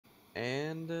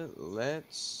And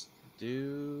let's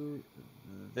do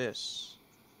this.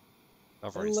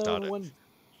 I've already Hello, started. everyone.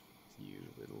 You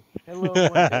little. Hello,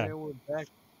 everyone.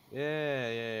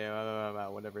 Yeah, Panda, we're back.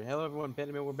 Whatever. Hello, everyone.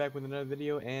 Panda, we're back with another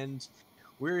video, and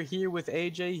we're here with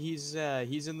AJ.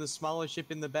 He's in the smaller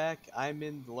ship in the back. I'm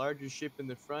in the larger ship in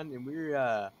the front,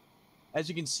 and as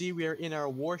you can see, we are in our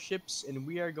warships, and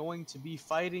we are going to be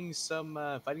fighting some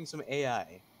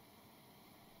AI,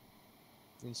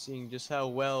 and seeing just how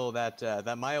well that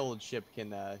my old ship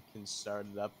can start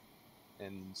it up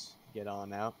and get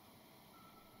on out.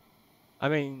 I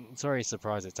mean, it's very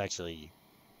surprised it's actually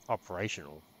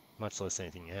operational, much less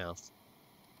anything else.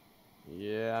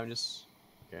 Yeah, I'm just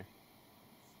okay.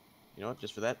 You know what?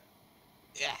 Just for that,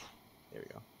 yeah. There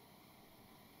we go.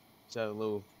 So a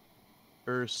little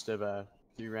burst of a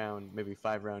 3 round, maybe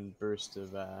 5 round burst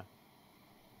of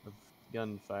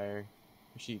gunfire.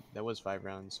 Actually, that was 5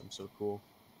 rounds. I'm so cool.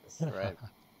 All right.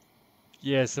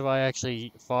 Yeah, so I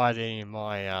actually fired any of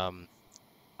my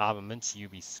armaments, you'd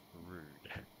be screwed.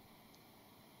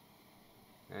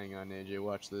 Hang on, AJ.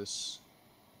 Watch this.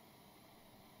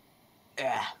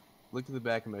 Yeah. Look at the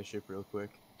back of my ship real quick.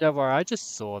 Don't worry, I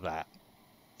just saw that.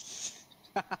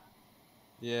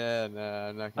 Yeah, nah,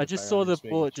 I'm not I gonna just fire on saw it. the Just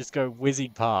making bullet sure. just go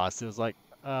whizzing past. It was like,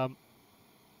 yeah,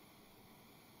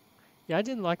 I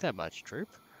didn't like that much, troop.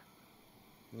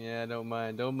 Yeah, don't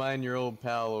mind. Don't mind your old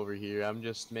pal over here. I'm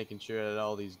just making sure that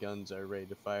all these guns are ready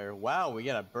to fire. Wow, we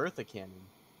got a Bertha cannon.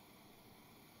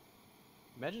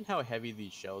 Imagine how heavy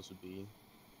these shells would be.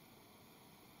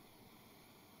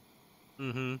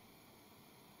 Mm-hmm.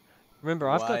 Remember,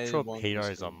 I've got Why won't this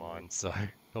torpedoes on thing work? mine, so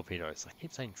torpedoes. I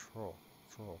keep saying troll.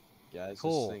 Guys,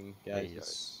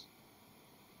 Torpedoes.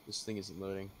 this thing isn't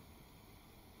loading.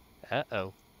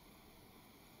 Uh-oh.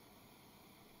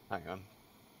 Hang on.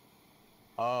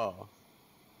 Oh,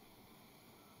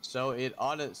 so it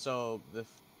auto. So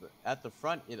at the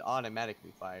front it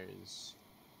automatically fires.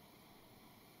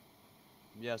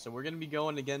 Yeah, so we're gonna be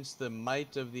going against the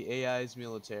might of the AI's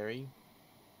military,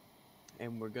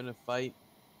 and we're gonna fight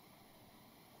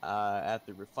at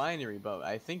the refinery. But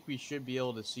I think we should be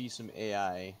able to see some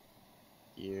AI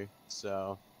here,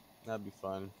 so that'd be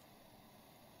fun.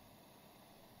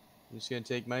 I'm just gonna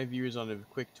take my viewers on a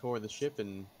quick tour of the ship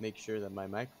and make sure that my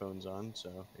microphone's on. So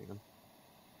there you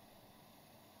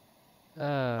go.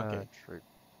 Okay. Troop.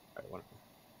 All right. Wonderful.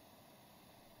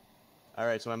 All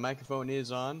right. So my microphone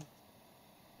is on.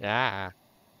 Ah.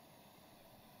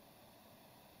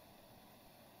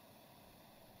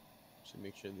 Should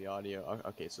make sure the audio.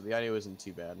 Okay. So the audio isn't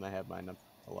too bad, and I have mine up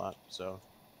a lot. So.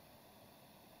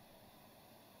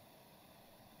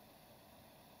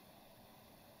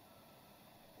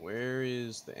 Where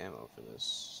is the ammo for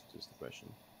this? Is the question.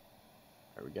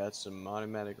 All right, we got some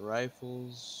automatic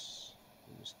rifles.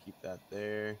 We'll just keep that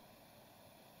there.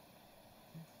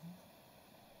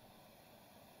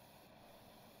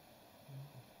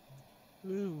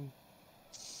 Ooh.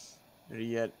 Ready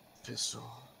yet? Pistol.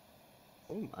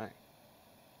 Oh my.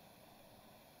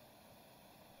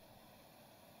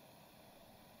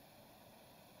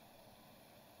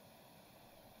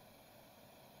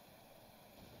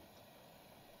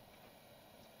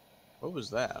 What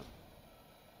was that?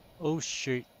 Oh,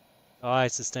 shoot. I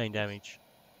sustained damage.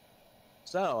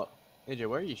 So, AJ,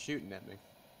 where are you shooting at me?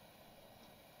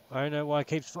 I don't know why it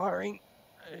keeps firing.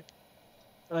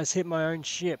 I just hit my own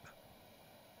ship.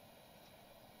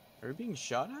 Are we being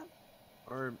shot at?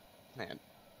 Or, man,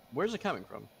 where's it coming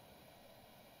from?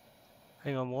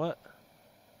 Hang on, what?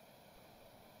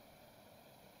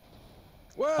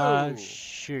 Whoa!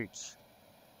 Shoot.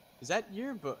 Is that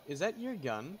your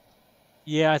gun?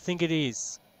 Yeah, I think it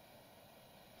is.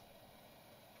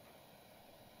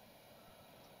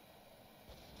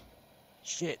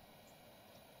 Shit.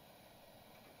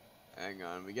 Hang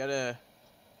on, we gotta.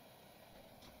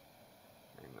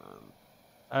 Hang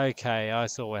on. Okay, I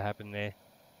saw what happened there.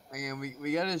 Hang on,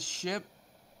 we got a ship.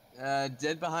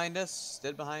 Dead behind us.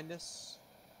 Dead behind us.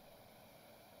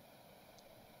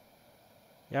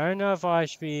 Yeah, I don't know if I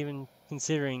should be even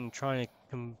considering trying to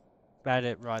combat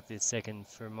it right this second,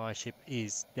 for my ship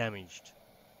is damaged.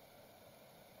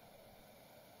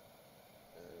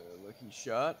 Lucky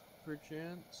shot,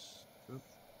 perchance. Oop.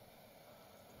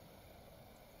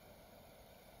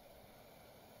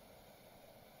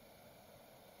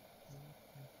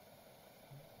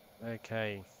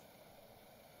 Okay.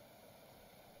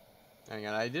 Hang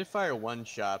on, I did fire one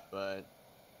shot, but.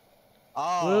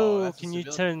 Oh, Whoa, that's a can you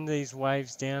civilian. turn these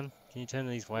waves down? Can you turn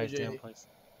these waves down, AJ. please?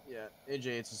 Yeah, AJ,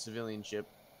 it's a civilian ship.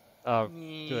 Oh,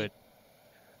 Nee. good.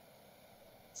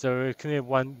 So we've committed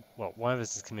one, well, one of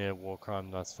us has committed a war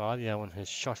crime thus far, the other one has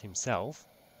shot himself.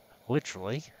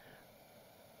 Literally.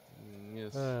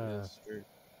 Yes, Uh, yes, very,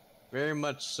 very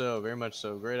much so, very much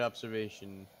so. Great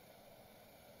observation.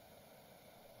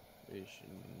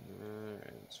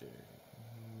 Alright, let's see.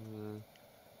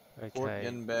 Port okay.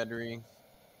 gun battery.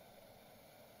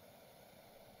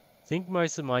 I think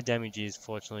most of my damage is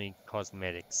fortunately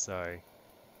cosmetic, so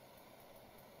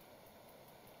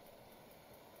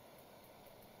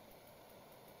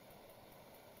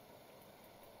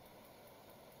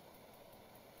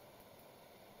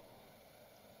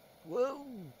whoa!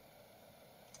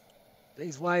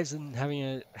 These waves and having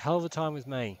a hell of a time with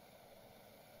me.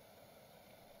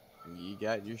 You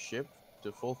got your ship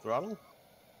to full throttle?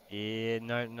 Yeah,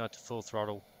 no, not to full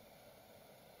throttle.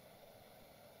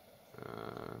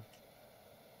 Uh,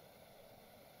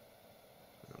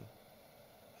 um,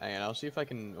 Hang on, I'll see if I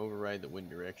can override the wind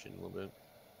direction a little bit.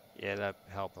 Yeah, that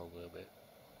helped a little bit.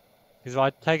 Because if I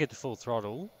take it to full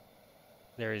throttle,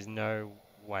 there is no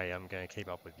way I'm going to keep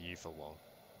up with you for long.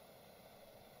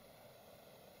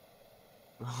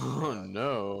 Oh God.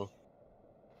 no.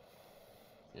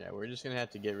 Yeah, we're just gonna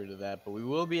have to get rid of that, but we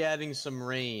will be adding some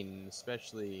rain,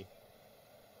 especially.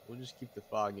 We'll just keep the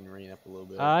fog and rain up a little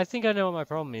bit. I think I know what my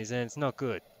problem is, and it's not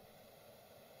good.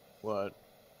 What?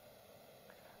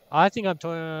 I think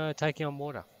I'm taking on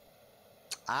water.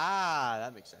 Ah,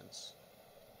 that makes sense.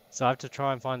 So I have to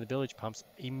try and find the village pumps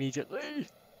immediately.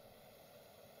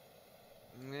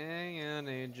 Hang on,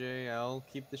 AJ. I'll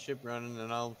keep the ship running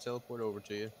and I'll teleport over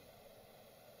to you.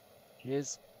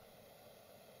 Cheers.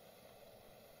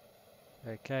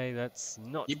 Okay, that's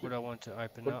not Keep what it. I want to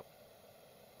open Put. up.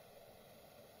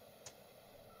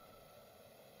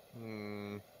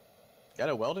 Hmm. Got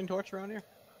a welding torch around here?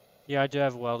 Yeah, I do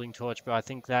have a welding torch, but I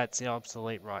think that's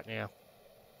obsolete right now.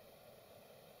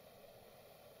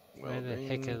 Where the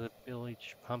heck are Welding. the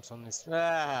village pumps on this?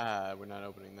 Ah, we're not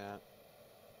opening that.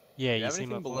 Yeah, Do you you have see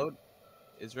my anything point? below?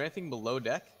 Is there anything below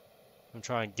deck? I'm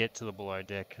trying to get to the below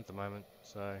deck at the moment,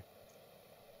 so...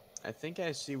 I think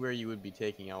I see where you would be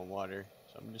taking out water.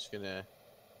 So I'm just gonna.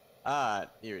 Ah,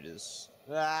 here it is.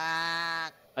 Ah!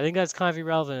 I think that's kind of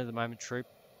irrelevant at the moment, Troop.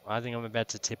 I think I'm about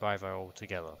to tip over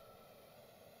altogether.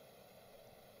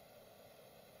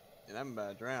 And I'm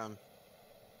about to drown.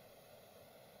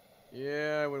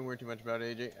 Yeah, I wouldn't worry too much about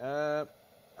AJ.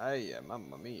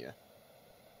 Mamma mia.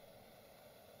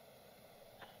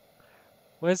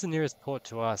 Where's the nearest port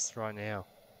to us right now?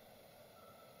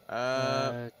 Uh,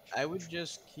 Uh, I would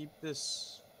just keep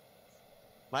this.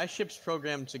 My ship's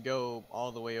programmed to go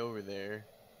all the way over there,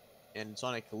 and it's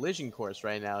on a collision course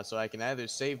right now. So I can either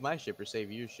save my ship or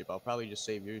save your ship. I'll probably just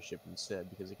save your ship instead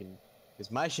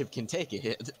because my ship can take a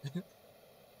hit.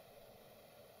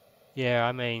 yeah,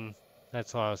 I mean,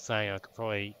 that's what I was saying. I could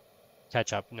probably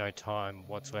catch up no time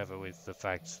whatsoever with the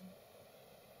fact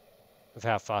of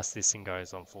how fast this thing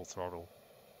goes on full throttle.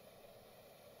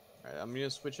 All right, I'm gonna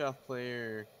switch off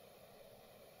player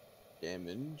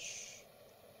damage.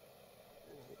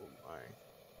 Oh my.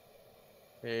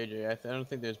 Hey AJ, I don't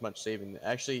think there's much saving.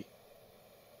 Actually,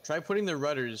 try putting the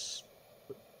rudders.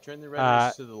 Turn the Uh,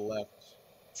 rudders to the left.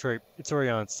 Troop, it's already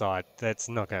on side. That's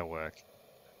not going to work.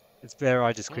 It's better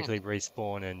I just Hmm. quickly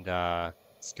respawn and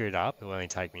scoot up. It'll only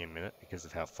take me a minute because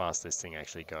of how fast this thing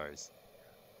actually goes.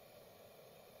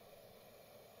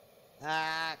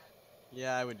 Ah.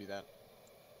 Yeah, I would do that.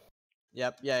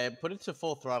 Yep, yeah, put it to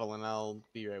full throttle and I'll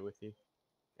be right with you.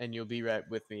 And you'll be right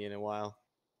with me in a while.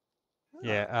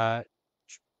 Yeah, Ah,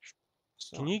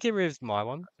 can song. you get rid of my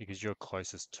one? Because you're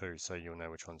closest to, so you'll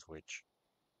know which one's which.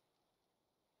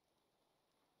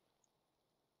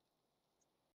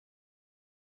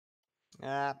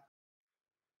 Ah,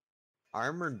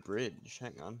 armored bridge.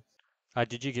 Hang on.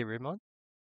 Did you get rid of mine?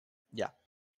 Yeah.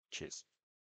 Cheers.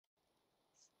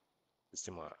 Just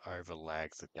didn't want to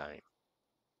overlag the game.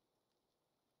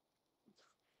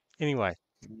 Anyway,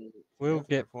 You we'll have a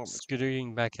get performance.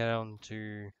 scooting back on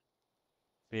to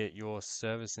be at your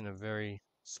service in a very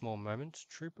small moment,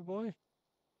 Trooper Boy.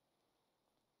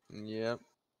 Yep.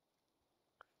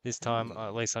 This time, Hmm.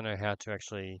 at least I know how to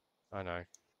actually, I know.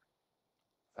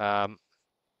 Um,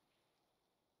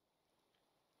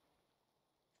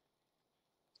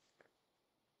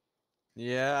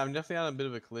 Yeah, I'm definitely on a bit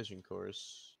of a collision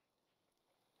course.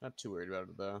 Not too worried about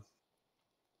it though.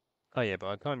 oh yeah,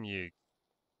 by the time you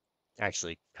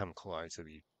actually come close,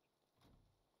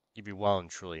 you'd be well and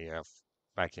truly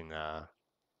back in, I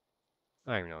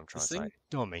don't even know what I'm trying This to say. thing,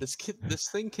 Ignore me. this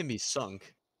thing can be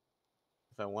sunk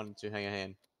if I wanted to. Hang a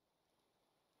hand.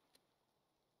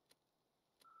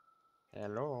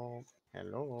 Hello,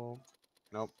 hello.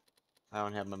 Nope, I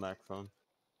don't have my microphone.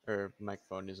 Or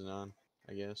microphone isn't on.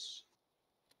 I guess.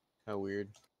 How weird.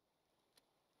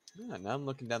 Yeah, now I'm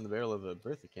looking down the barrel of a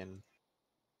Bertha cannon.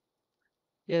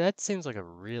 Yeah, that seems like a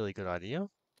really good idea.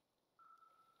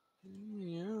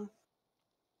 Yeah.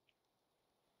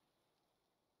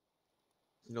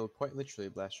 It'll quite literally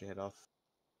blast your head off.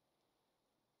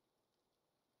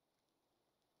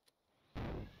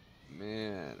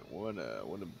 Man, what a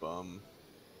bum.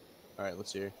 Alright,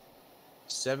 let's hear.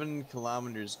 7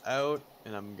 kilometers out,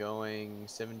 and I'm going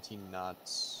 17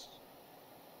 knots.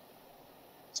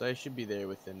 So I should be there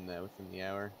within the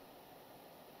hour.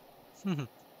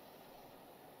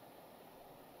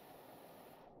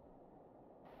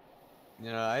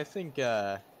 I think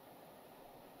yeah.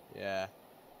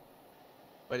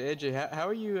 But AJ, how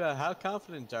are you? How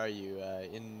confident are you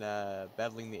in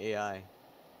battling the AI?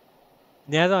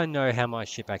 Now that I know how my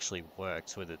ship actually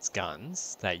works with its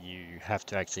guns, that you have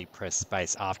to actually press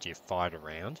space after you fight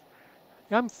around,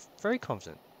 I'm very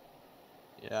confident.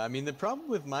 Yeah, I mean the problem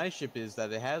with my ship is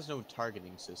that it has no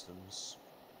targeting systems,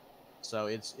 so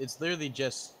it's literally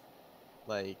just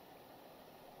like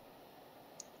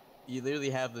you literally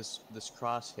have this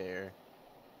crosshair,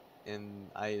 and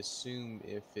I assume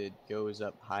if it goes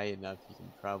up high enough, you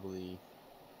can probably.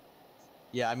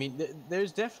 Yeah, I mean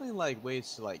there's definitely like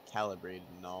ways to like calibrate it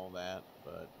and all that,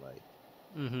 but like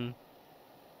Mm-hmm.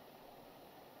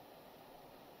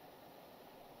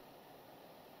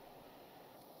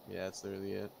 yeah, that's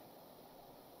literally it.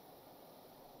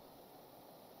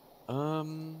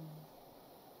 Um,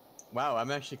 wow,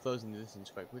 I'm actually closing the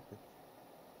distance quite quickly.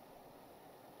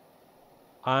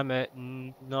 I'm at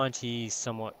 90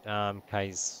 somewhat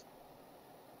Ks,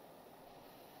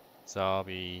 so I'll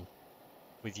be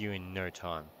with you in no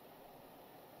time.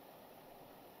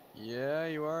 Yeah,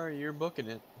 you are. You're booking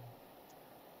it.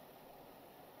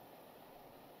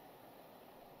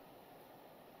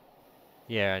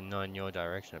 Yeah, not in your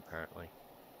direction apparently.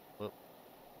 Well,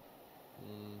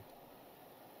 Mm,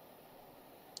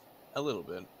 a little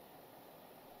bit.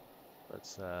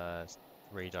 let's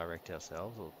redirect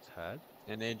ourselves a little tad.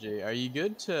 And AJ, are you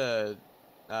good to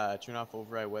turn off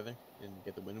override weather and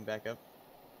get the wind back up?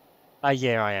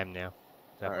 Yeah, I am now.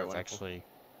 All That right, was wonderful. actually.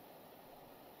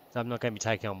 So I'm not going to be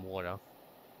taking on water.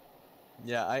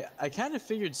 Yeah, I kind of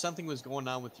figured something was going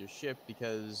on with your ship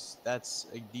because that's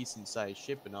a decent sized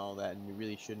ship and all that, and you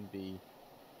really shouldn't be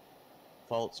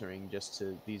faltering just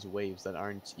to these waves that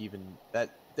aren't even that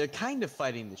they're kind of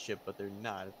fighting the ship, but they're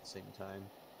not at the same time.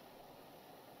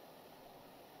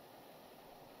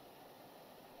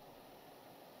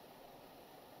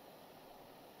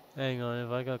 Hang on,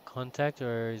 have I got contact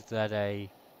or is that a...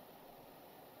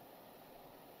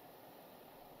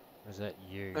 Or is that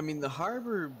I you? mean, the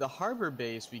harbor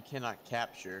base we cannot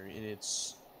capture, and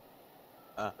it's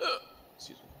uh,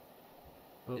 excuse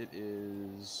Oh, me.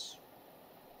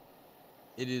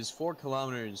 It is 4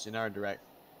 kilometers in our direct,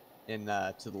 in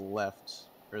to the left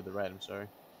or the right. I'm sorry.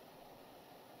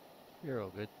 you're all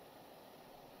good.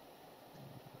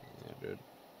 Yeah, dude.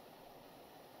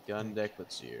 Gun deck. Okay.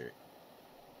 Let's see here.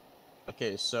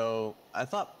 Okay, so I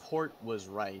thought port was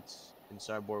right and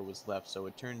starboard was left. So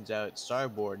it turns out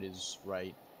starboard is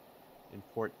right and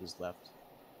port is left.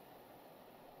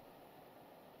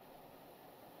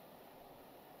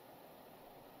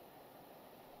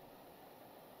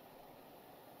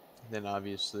 Then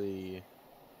obviously,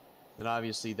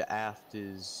 the aft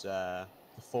is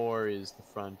the fore is the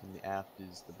front and the aft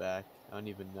is the back. I don't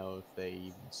even know if they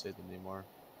even say them anymore.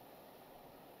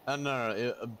 Oh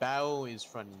no, a bow is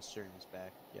front and stern is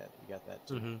back. Yeah, we got that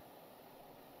too. Mm-hmm.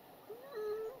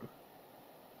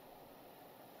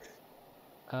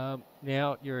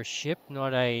 Now you're a ship,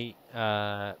 not a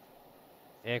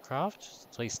aircraft. So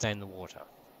please stay in the water.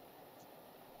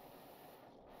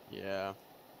 Yeah.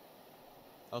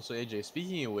 Also, AJ.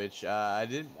 Speaking of which, I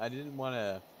didn't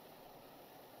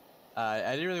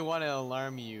really want to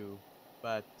alarm you,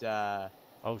 but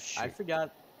Oh I shoot.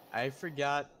 forgot. I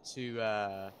forgot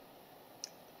to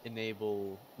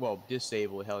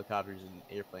disable helicopters and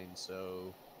airplanes.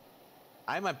 So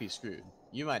I might be screwed.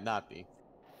 You might not be,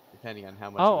 depending on how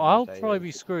much of Oh, an I'll anti. probably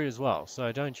be screwed as well,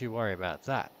 so don't you worry about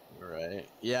that. Right.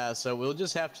 Yeah. So we'll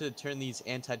just have to turn these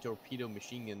anti-torpedo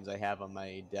machine guns I have on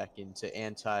my deck into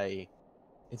anti-helicopter.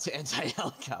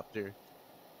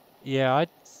 Yeah, I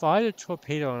fired a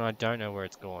torpedo and I don't know where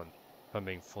it's gone, if I'm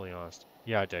being fully honest.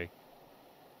 Yeah, I do.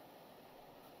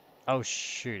 Oh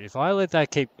shoot, if I let that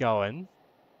keep going,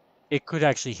 it could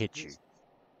actually hit you.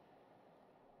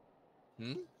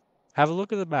 Hmm? Have a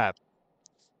look at the map.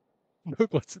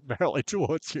 Look what's barreling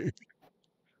towards you.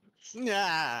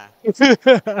 Nah.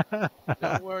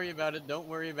 Don't worry about it. Don't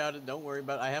worry about it. Don't worry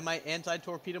about it. I have my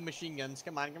anti-torpedo machine guns.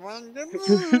 Come on, come on, come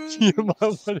You on. might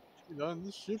want to... Get on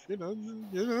the ship. Get on.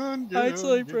 Get on. I Get actually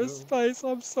on. Get pressed on. space,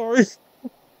 I'm sorry.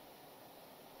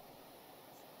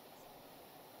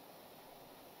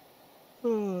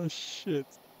 Oh shit.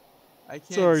 I can't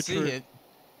Sorry, see True. it.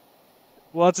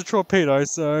 Well, it's a torpedo,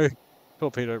 so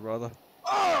torpedo, brother.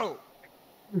 Oh!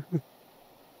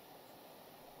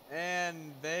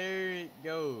 And there it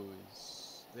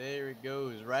goes. There it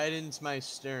goes. Right into my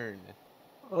stern.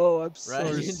 Oh, I'm Right so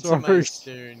into my sorry.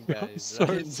 stern, I'm guys. Right so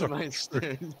into sorry, my True.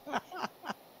 stern.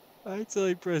 I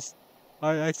accidentally pressed.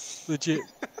 Legit.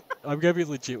 I'm gonna be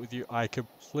legit with you. I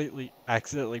completely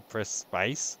accidentally pressed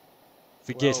space, Well,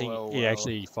 forgetting well, it well.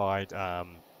 actually fired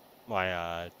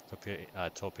my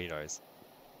torpedoes.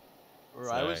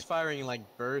 Or I So was firing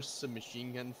like bursts of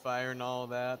machine gun fire and all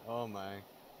that. Oh my.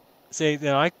 see,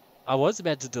 then I was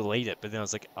about to delete it, but then I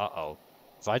was like, uh-oh.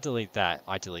 If I delete that,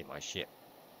 I delete my ship.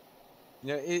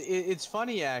 You know, it's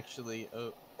funny actually.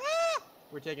 Oh, ah!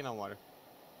 We're taking on water.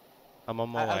 I'm on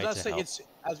my I was way about to to say help. it's.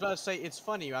 I was about to say it's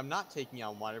funny. I'm not taking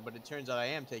on water, but it turns out I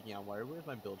am taking on water. Where's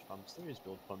my bilge pumps? There's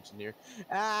bilge pumps in here.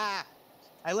 Ah!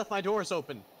 I left my doors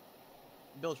open.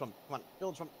 Bilge pump, come on.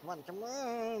 Bilge pump, come on, come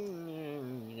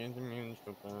on.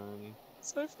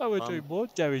 So far, we're doing Pump more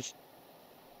damage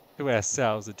to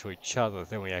ourselves and to each other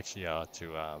than we actually are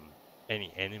to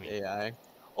any enemy. AI.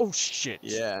 Oh shit!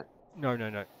 Yeah, No, no,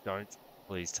 no, don't.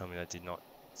 Please tell me that did not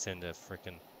send a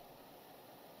frickin'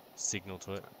 signal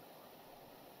to it.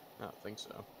 I don't think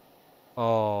so.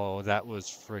 Oh, that was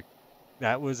frick.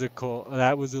 That was a call.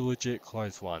 That was a legit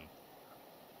close one.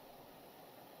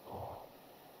 Oh,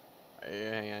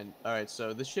 Hang on. All right,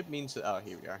 so this ship means. Oh,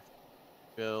 here we are.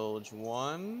 Bilge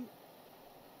one.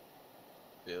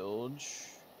 Bilge.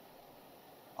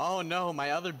 Oh no,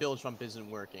 my other bilge pump isn't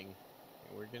working.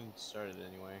 Okay, we're getting started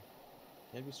anyway.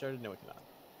 Can it be started? No, it cannot.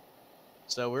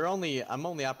 So I'm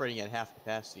only operating at half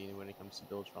capacity when it comes to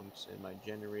bilge pumps, and my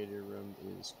generator room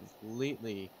is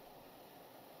completely.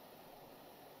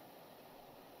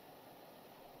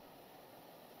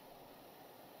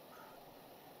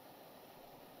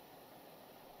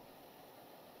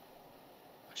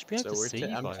 I should be able So to see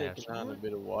you I'm by now, taking shouldn't on a I?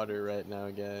 bit of water right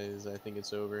now, guys. I think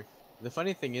it's over. The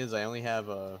funny thing is, I only have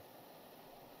a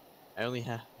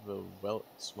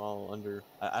small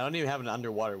I don't even have an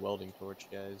underwater welding torch,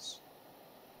 guys.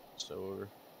 So over.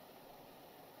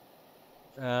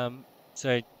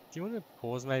 So do you want to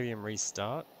pause maybe and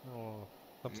restart or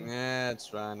something? Nah, it's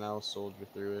fine. I'll soldier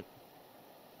through it.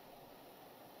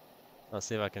 I'll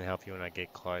see if I can help you when I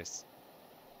get close.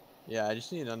 Yeah, I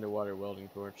just need an underwater welding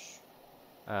torch.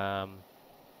 Um,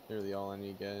 Literally all I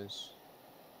need, guys.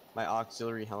 My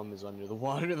auxiliary helm is under the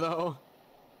water, though.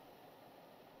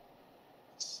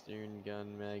 Stern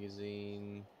gun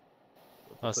magazine.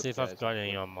 What the I'll see flip if I've guys up got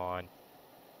any for? on mine.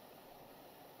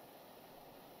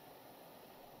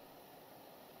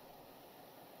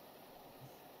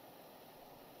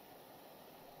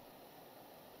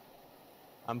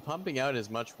 I'm pumping out as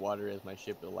much water as my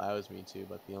ship allows me to,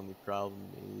 but the only problem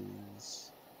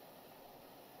is...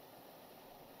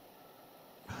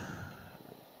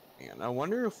 Hang on, I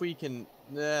wonder if we can...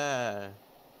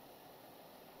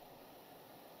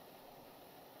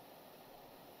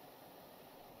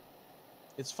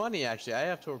 It's funny, actually. I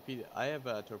have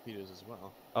torpedoes as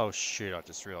well. Oh shoot, I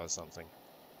just realized something.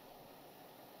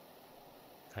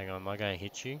 Hang on, am I going to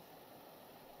hit you?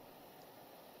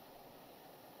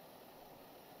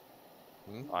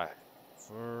 Hmm? I,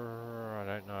 I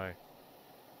don't know.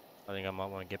 I think I might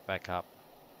want to get back up.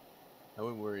 I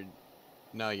wouldn't worry.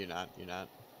 No, you're not. You're not.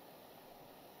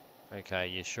 Okay,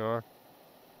 you sure?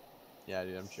 Yeah,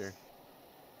 dude, I'm sure.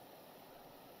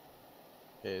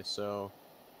 Okay, so...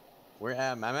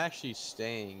 I'm actually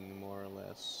staying, more or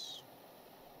less.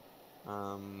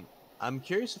 Um, I'm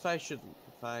curious if I should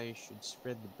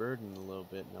spread the burden a little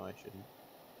bit. No, I shouldn't.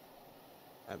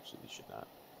 Absolutely should not.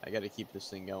 I gotta keep this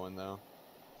thing going though.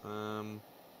 Um,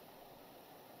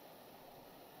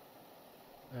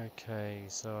 Okay,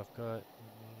 so I've got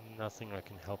nothing I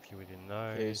can help you with in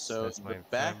okay, those. so That's my infirmary.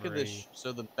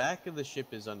 the back of the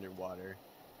ship is underwater.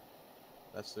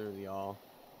 That's literally all.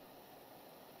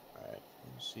 All right,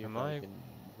 let's see Am if I I can.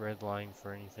 redlining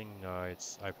for anything? No,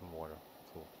 it's open water.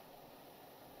 Cool.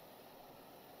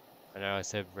 I know I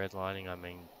said redlining, I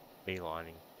mean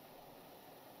beelining.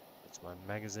 That's my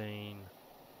magazine.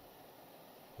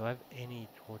 Do I have any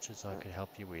torches I could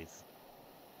help you with?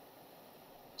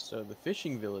 So the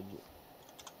fishing village.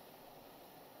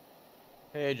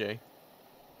 Hey AJ,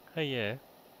 Hey, yeah.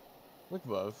 look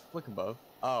above. Look above.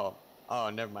 Oh, oh,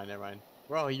 never mind, never mind.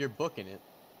 Bro, you're booking it.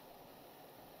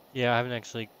 Yeah, I haven't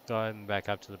actually gotten back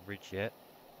up to the bridge yet.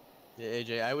 Yeah,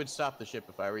 AJ, I would stop the ship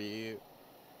if I were you.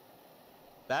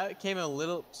 That came a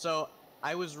little. So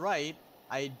I was right.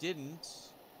 I didn't.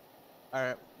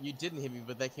 Or you didn't hit me,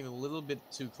 but that came a little bit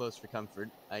too close for comfort.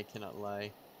 I cannot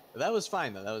lie. But that was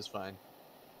fine though. That was fine.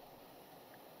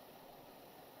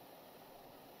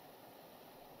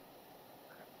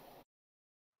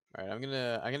 All right, I'm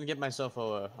gonna get myself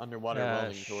a underwater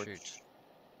welding Shoot. torch.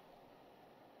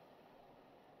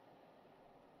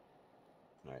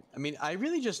 All right. I mean, I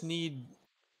really just need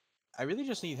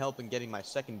help in getting my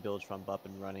second build trump up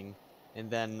and running, and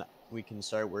then we can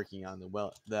start working on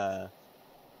the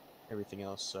everything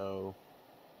else. So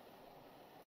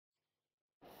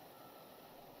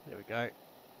There we go.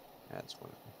 that's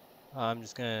wonderful. I'm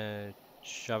just gonna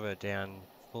shove it down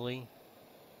fully.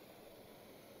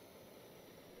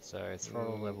 So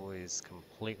throttle Mm, level is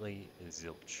completely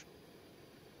zilch.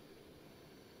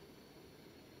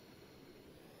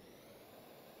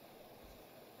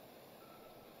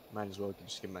 might as well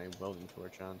just get my welding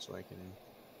torch on so I can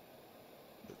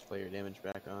put player damage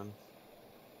back on.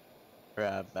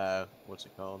 Or what's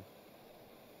it called?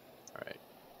 All right,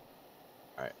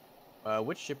 all right.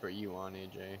 Which ship are you on,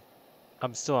 AJ?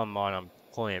 I'm still on mine. I'm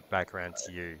pulling it back around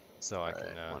to you so I All can.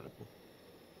 right, wonderful.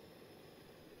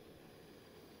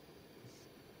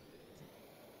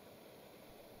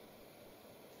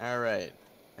 All right,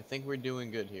 I think we're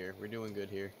doing good here. We're doing good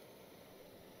here.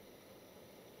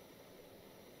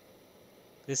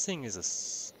 This thing is a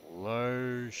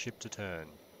slow ship to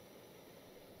turn.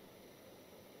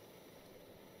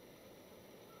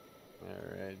 All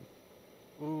right.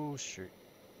 Oh shoot,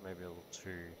 maybe a little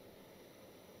too.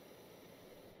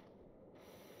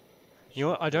 You know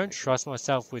Ship what? I to don't negative. trust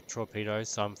myself with torpedoes,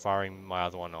 so I'm firing my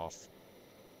other one off.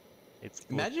 It's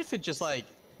look. Imagine if it just like,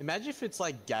 imagine if it's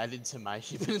like guided to my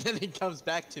ship and then it comes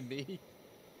back to me.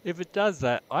 If it does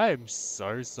that, I am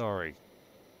so sorry.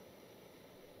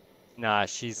 Nah,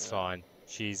 she's Uh, fine.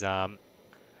 She's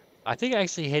I think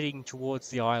actually heading towards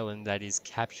the island that is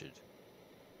captured.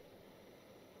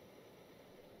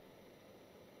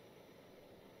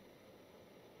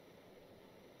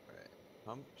 Alright.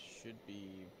 Pump should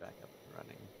be back up and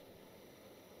running.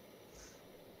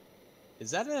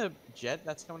 Is that a jet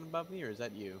that's coming above me, or is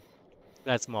that you?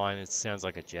 That's mine. It sounds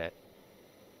like a jet.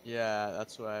 Yeah,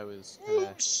 that's what I was kind Oh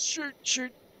of. shoot,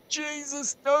 shoot.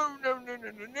 Jesus, no, no, no,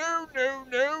 no, no, no, no,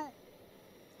 no.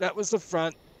 That was the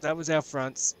front. That was our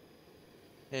fronts.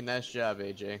 Hey, nice job,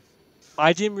 AJ.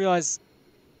 I didn't realize,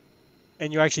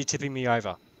 and you're actually tipping me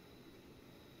over.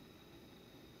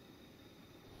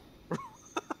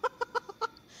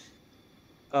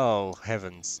 Oh,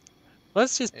 heavens.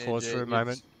 Let's just pause for AJ, a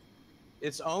moment.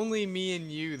 it's only me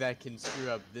and you that can screw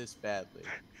up this badly.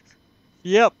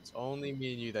 Yep. It's only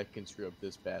me and you that can screw up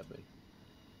this badly.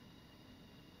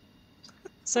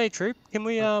 Say, Troop, can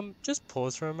we Uh, just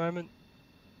pause for a moment?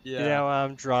 Get yeah, our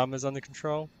dramas under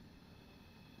control.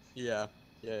 yeah,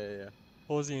 yeah.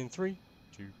 Pausing in three,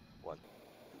 two, one.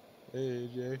 Hey,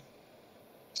 AJ.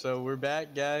 So we're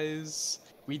back, guys.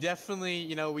 We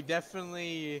definitely,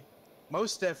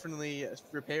 most definitely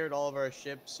repaired all of our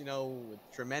ships, with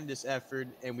tremendous effort,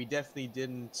 and we definitely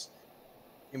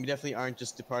aren't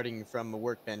just departing from a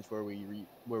workbench where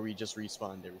we just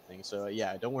respawned everything. So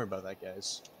yeah, don't worry about that,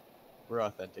 guys. We're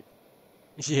authentic.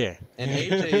 Yeah. And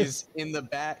AJ's in the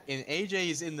back,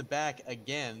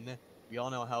 again. We all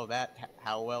know how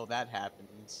well that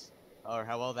happens, or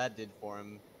how well that did for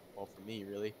him. Well, for me,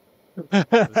 really,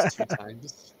 those two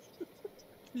times.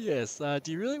 Yes.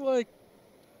 Do you really want to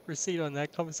proceed on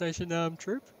that conversation,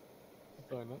 Troop?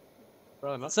 Probably not.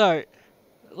 Probably not. So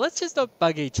let's just not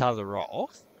bug each other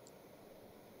off.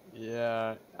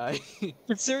 Yeah,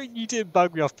 Considering you did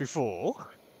bug me off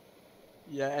before.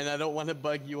 yeah, and I don't want to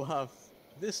bug you off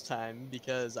this time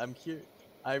because I'm curious.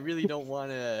 I really don't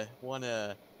want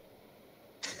to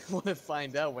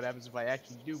find out what happens if I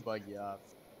actually do bug you off.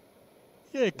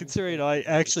 Yeah, This is considering kind I of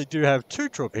actually curious. do have two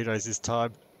torpedoes this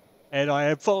time, and I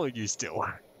am following you still.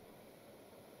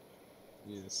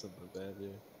 Yeah, something like that.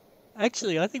 Yeah.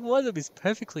 Actually, I think one of them is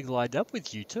perfectly lined up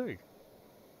with you too.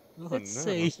 Oh Let's no.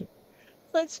 see.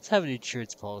 Let's just have an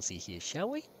insurance policy here, shall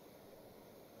we?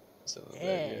 Something like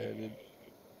that. Yeah. Yeah, dude.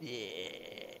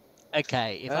 Yeah.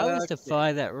 Okay, if I was to Okay.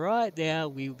 fire that right now,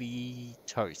 we'll be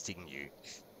toasting you.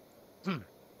 Hmm.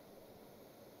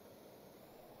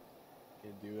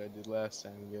 Okay, dude, I did last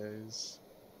time, guys.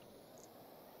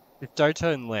 Just don't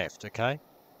turn left, okay?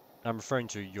 I'm referring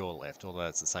to your left, although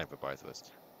it's the same for both of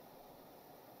us.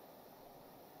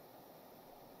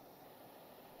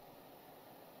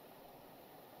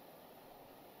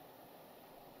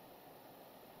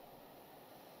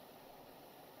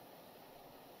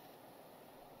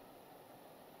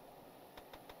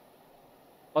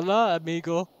 Hola,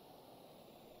 amigo.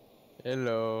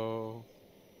 Hello.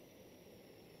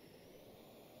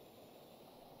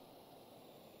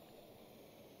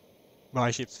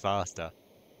 My ship's faster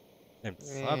and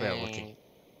far better looking. Eh.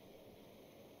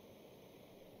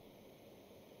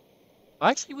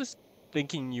 I actually was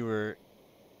thinking you were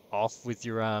off with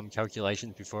your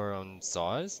calculations before on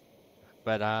size,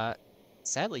 but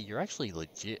sadly you're actually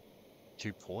legit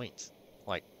 2 points.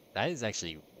 Like that is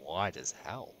actually wide as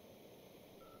hell.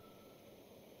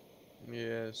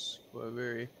 Yes, quite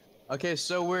very. Okay, I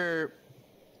so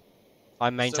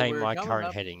maintain we're my coming current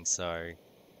up. heading, so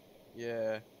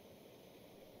Yeah.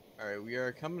 All right, we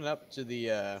are coming up to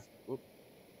the. Whoop.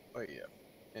 Oh yeah.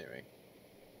 Anyway,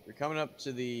 we're coming up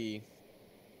to the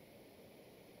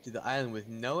island with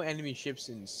no enemy ships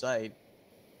in sight.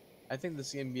 I think this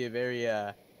is gonna be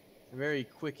a very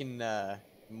quick and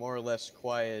more or less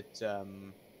quiet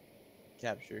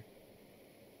capture.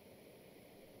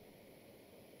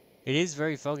 it is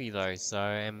very foggy though.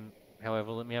 So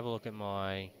however, let me have a look at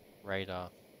my radar.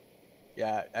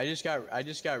 Yeah, I just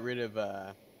got rid of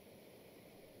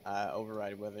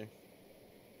override weather.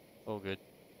 All good.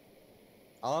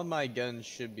 All of my guns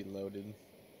should be loaded,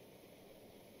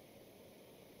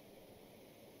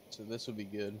 so this will be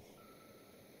good.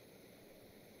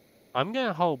 I'm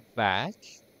gonna hold back.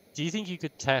 Do you think you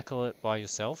could tackle it by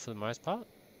yourself for the most part?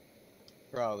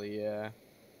 Probably, yeah.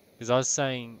 Because I was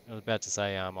about to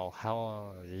say, I'll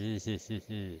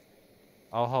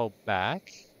hold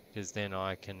back because then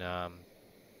I can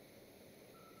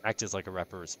act as like a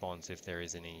rapid response if there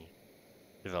is any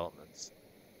developments.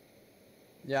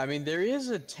 Yeah, I mean, there is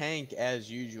a tank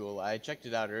as usual. I checked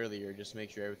it out earlier just to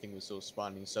make sure everything was still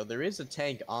spawning. So there is a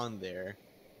tank on there,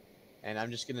 and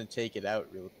I'm just gonna take it out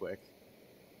real quick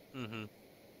Mm-hmm.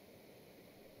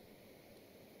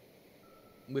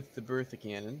 with the Bertha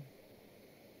cannon.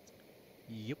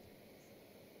 Yep.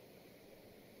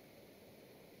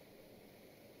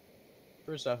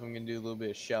 First off, I'm gonna do a little bit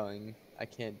of shelling. I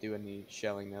can't do any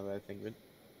shelling now that I think of it.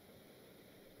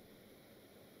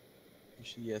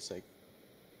 Actually, yes,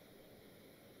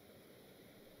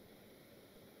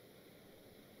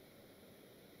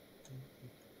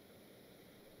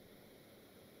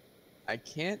 I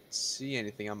can't see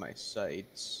anything on my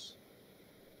sights.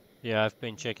 Yeah, I've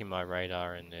been checking my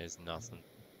radar and there's nothing.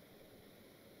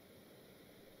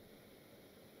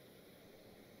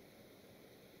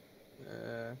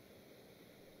 Uh,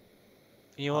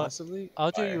 You know what? Possibly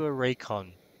I'll do fire. you a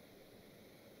recon.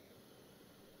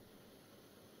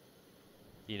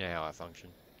 You know how I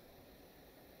function.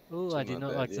 Oh, I Something did like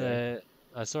not that. like Yeah.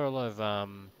 I saw a lot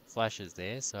of flashes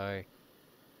there, so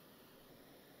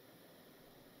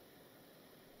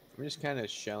I'm just kind of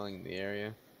shelling the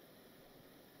area.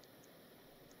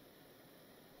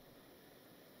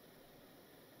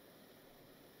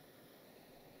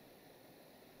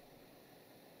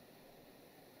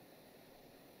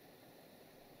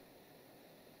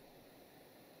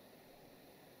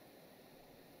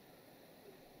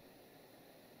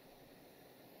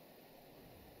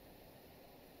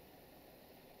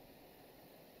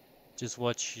 just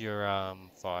watch your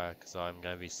fire because I'm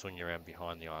going to be swinging around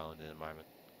behind the island in a moment.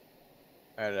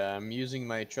 Alright, I'm using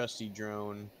my trusty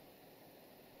drone.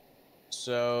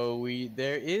 So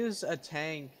there is a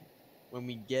tank when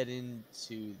we get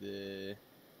into the.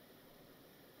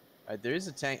 There is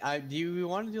a tank. Do you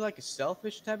want to do like a stealth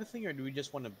mission type of thing, or do we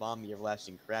just want to bomb the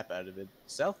everlasting crap out of it?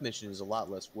 Stealth mission is a lot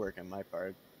less work on my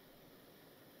part.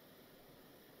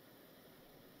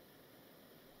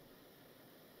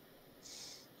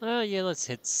 Yeah, let's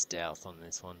hit stealth on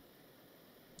this one.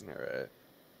 All right.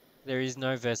 There is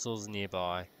no vessels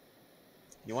nearby.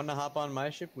 You want to hop on my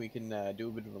ship? We can do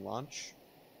a bit of a launch.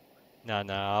 No,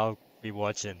 no, I'll be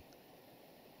watching.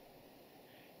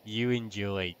 You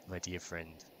enjoy, my dear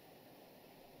friend.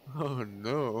 Oh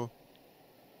no!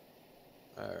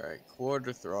 All right,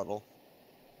 quarter throttle.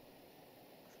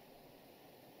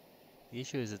 The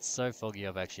issue is it's so foggy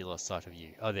I've actually lost sight of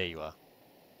you. Oh, there you are.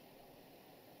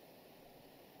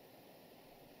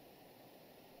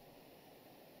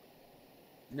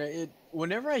 No,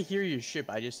 whenever I hear your ship,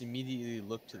 I just immediately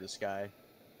look to the sky.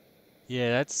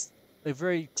 Yeah, that's a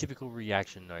very typical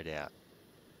reaction, no doubt.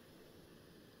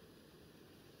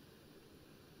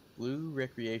 Blue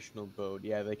recreational boat.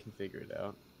 Yeah, they can figure it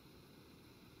out.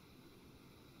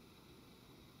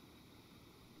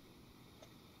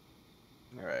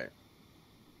 All right.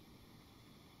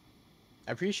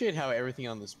 I appreciate how everything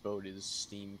on this boat is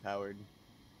steam powered.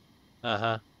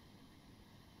 Uh-huh.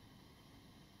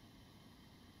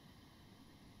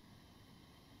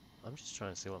 I'm just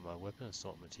trying to see what my weapon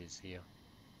assortment is here.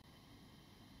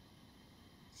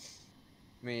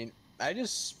 I mean, I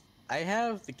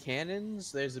have the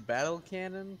cannons. There's a battle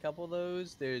cannon, a couple of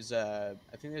those. There's I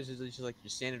think there's just like your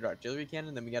standard artillery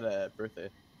cannon. Then we got a Bertha.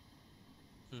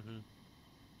 Mm-hmm.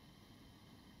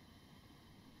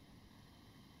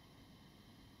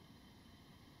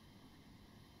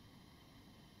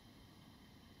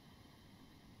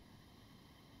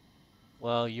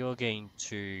 Well, you're getting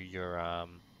to your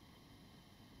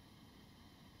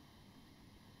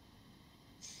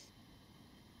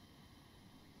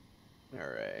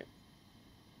Alright.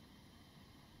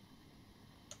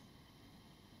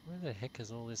 where the heck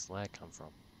has all this lag come from?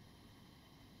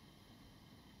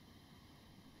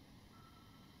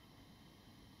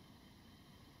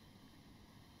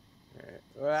 Alright.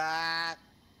 Ah!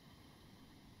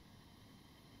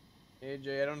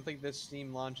 AJ, I don't think this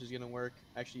Steam launch is gonna work.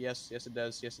 Actually, yes, yes it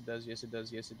does. Yes it does. Yes it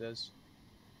does. Yes it does.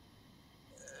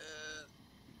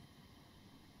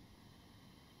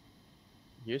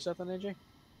 Hear something, AJ?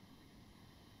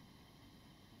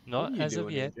 What are Not you as of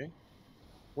doing, yet. AJ?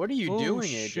 What are you Oh doing,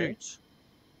 AJ? shoot.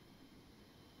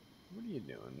 What are you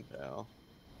doing, pal?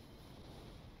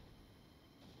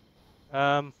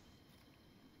 Um,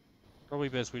 Probably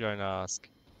best we don't ask.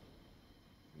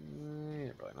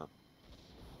 Yeah, probably not.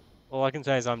 All I can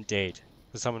say is I'm dead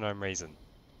for some unknown reason,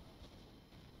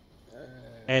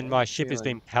 and I have my a ship has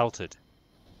feeling. been pelted.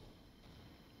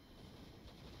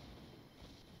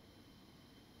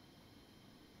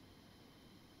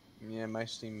 Yeah, my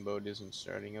steamboat isn't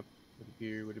starting up. Would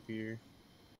appear. Would appear.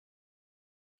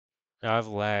 I've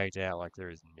lagged out like there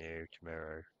is no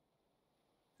tomorrow.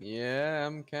 Yeah,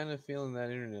 I'm kind of feeling that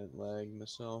internet lag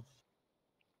myself.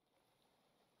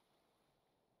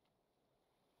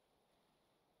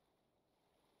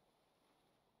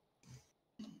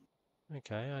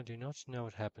 Okay, I do not know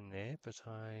what happened there, but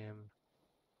I am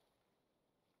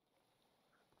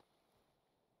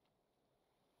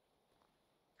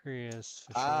curious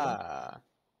for sure. Ah,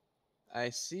 I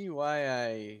see why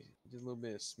I did a little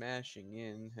bit of smashing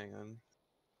in. Hang on.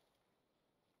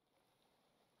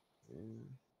 Yeah.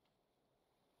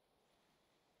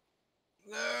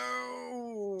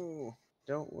 No!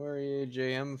 Don't worry,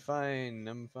 AJ. I'm fine.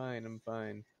 I'm fine. I'm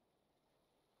fine.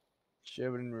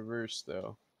 Shove it in reverse,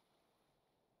 though.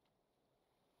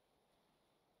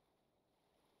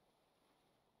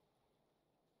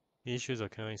 The issue is I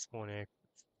can only spawn air.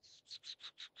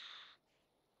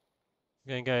 I'm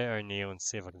gonna go O'Neill and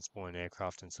see if I can spawn an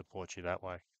aircraft and support you that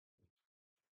way.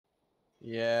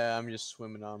 Yeah, I'm just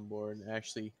swimming on board.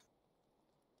 Actually,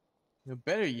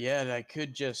 better yet, I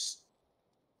could just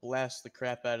blast the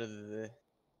crap out of the.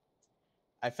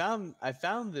 I found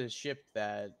the ship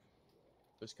that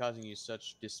was causing you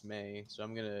such dismay, so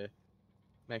I'm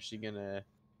actually gonna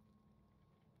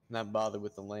not bother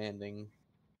with the landing.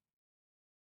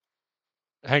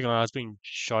 Hang on, I was being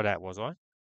shot at, was I?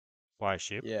 By a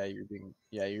ship? Yeah, you're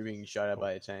being shot at Oh.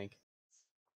 by a tank.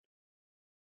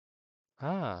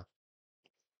 Ah,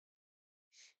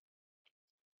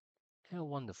 how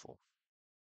wonderful.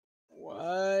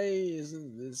 Why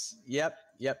isn't this? Yep,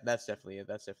 that's definitely it.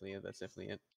 That's definitely it. That's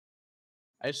definitely it.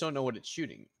 I just don't know what it's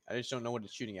shooting. I just don't know what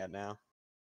it's shooting at now.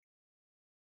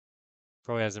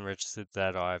 Probably hasn't registered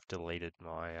that I've deleted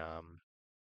my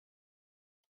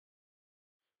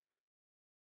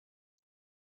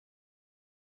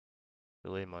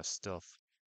stuff.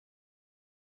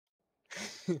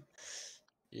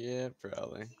 Yeah,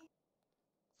 probably.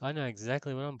 I know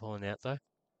exactly what I'm pulling out though.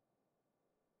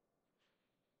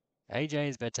 AJ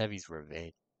is about to have his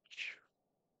revenge.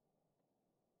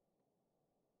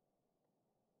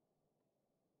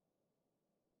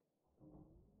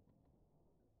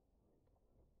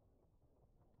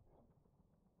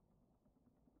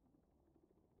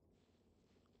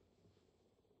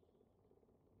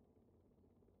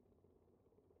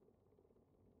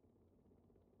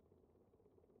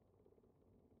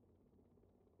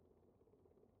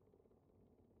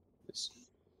 This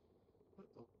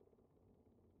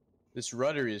this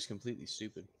rudder is completely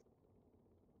stupid.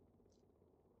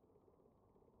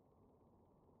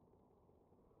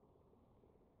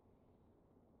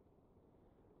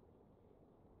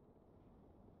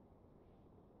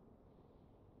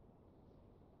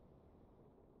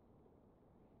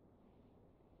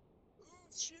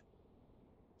 Shit,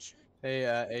 shit. Hey,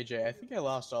 AJ, I think I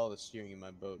lost all the steering in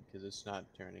my boat because it's not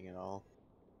turning at all.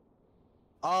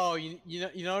 Oh, you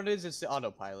know what it is? It's the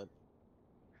autopilot.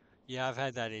 Yeah, I've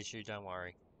had that issue, don't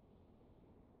worry.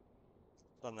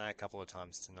 Done that a couple of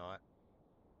times tonight.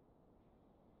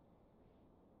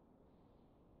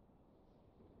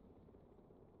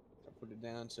 I'll put it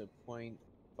down to point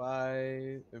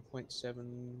 0.5 or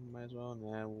 0.7. Might as well.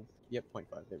 Nah, yep, 0.5.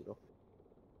 There we go.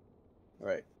 All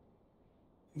right,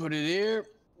 put it here.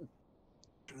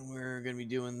 We're gonna be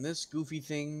doing this goofy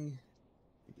thing.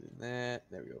 Doing that.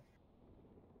 There we go.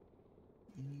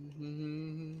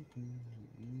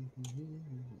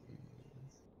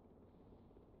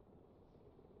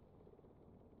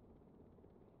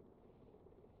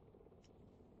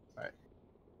 All right.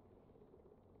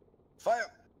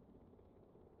 Fire.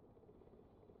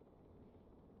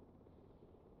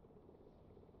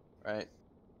 Right.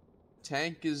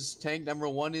 Tank number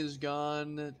 1 is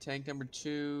gone. Tank number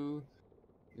 2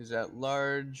 is at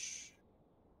large.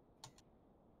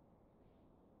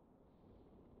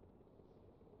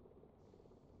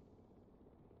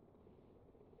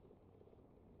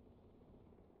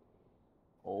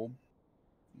 Oh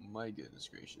my goodness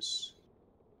gracious.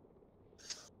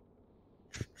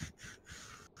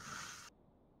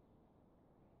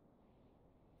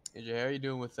 AJ, how are you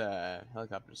doing with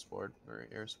helicopter sport or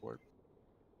air sport?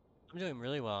 I'm doing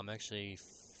really well. I'm actually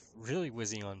really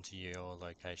whizzing onto your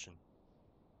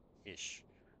location-ish.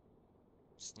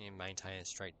 Just need to maintain a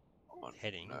straight Oh,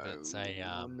 heading, but say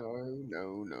no.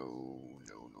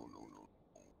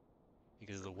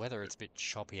 because of the weather, it's a bit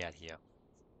choppy out here.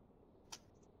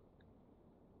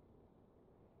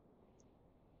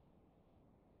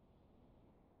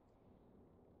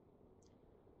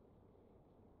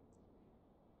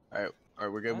 All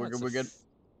right, we're good, Oh, we're good, we're good.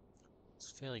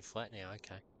 it's fairly flat now.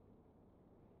 Okay.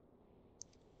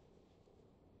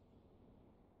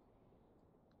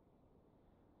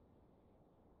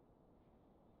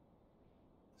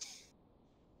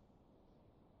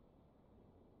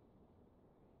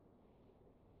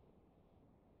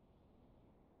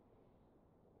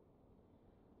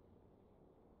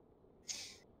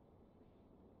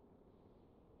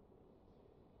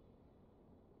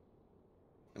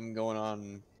 I'm going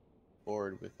on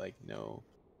board with like no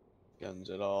guns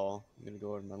at all. I'm gonna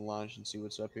go ahead and launch and see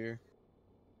what's up here.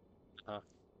 Uh,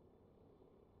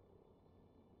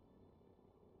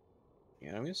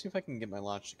 Yeah, I'm gonna see if I can get my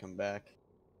launch to come back.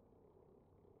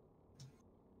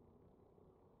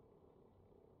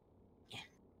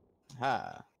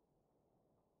 Ha!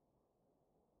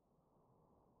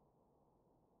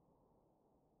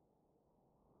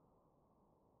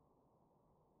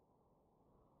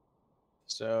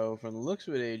 So from the looks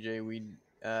of it, AJ, we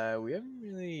haven't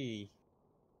really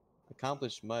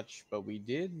accomplished much, but we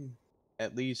did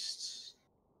at least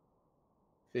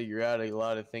figure out a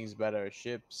lot of things about our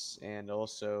ships and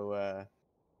also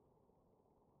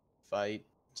fight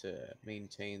to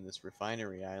maintain this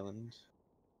refinery island.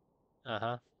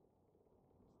 uh-huh.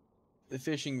 The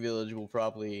fishing village will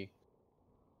probably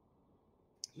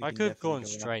we I can could have definitely gone go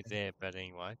straight after. there, but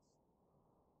anyway.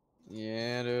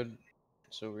 Yeah, dude.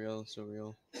 So real, so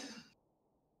real.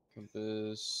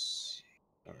 Compass.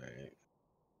 Alright.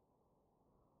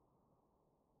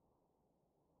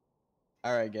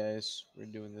 Alright, guys. We're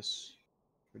doing this.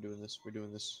 We're doing this. We're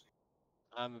doing this.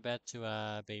 I'm about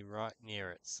to be right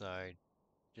near it, so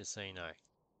just so you know.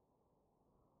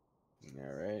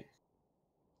 Alright.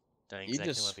 Don't You exactly want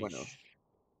just to be went.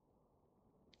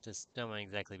 just don't want to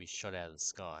exactly be shot out of the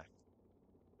sky.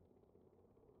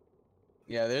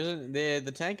 Yeah,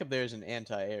 the tank up there is an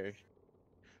anti-air.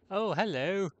 Oh,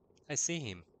 hello. I see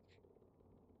him.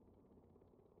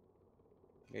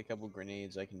 Get a couple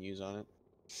grenades I can use on it.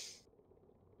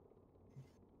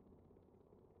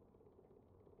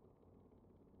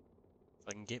 If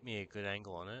I can get me a good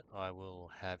angle on it, I will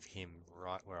have him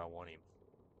right where I want him.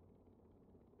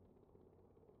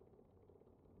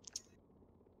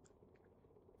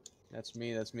 That's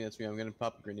me. That's me. That's me. I'm gonna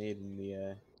pop a grenade in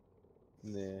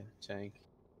the tank.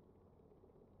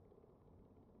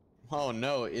 Oh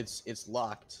no, it's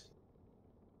locked.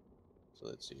 So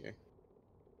let's see here.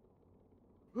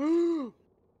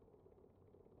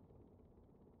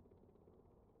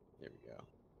 There we go.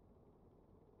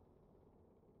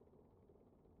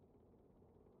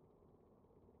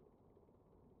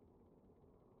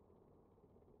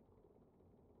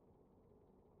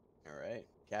 All right,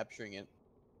 capturing it.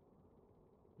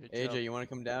 Good job. AJ, you want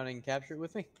to come down and capture it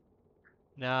with me?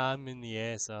 Nah, I'm in the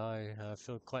air, so I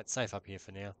feel quite safe up here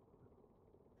for now.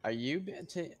 Are you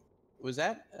to? Was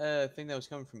that a thing that was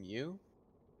coming from you?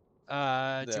 Do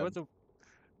you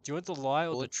The want the lie or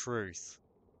the bullet, truth?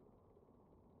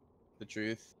 the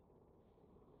truth.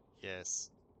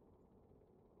 Yes.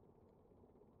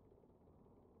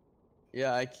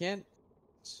 Yeah, I can't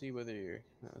see whether you're.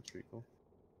 Oh, that's pretty cool.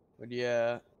 But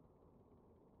yeah,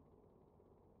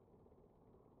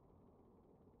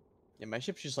 yeah, my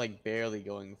ship's just like barely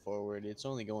going forward. It's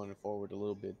only going forward a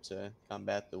little bit to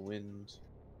combat the wind.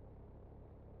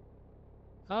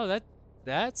 Oh,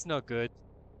 that's not good.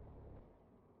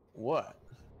 What?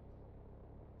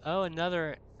 Oh,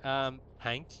 another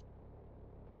Hank.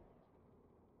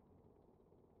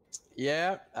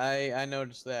 Yeah, I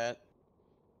noticed that.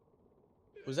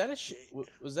 Was that a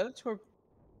was that a torp?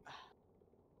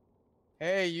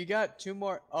 Hey, you got two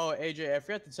more. Oh, AJ, I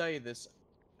forgot to tell you this.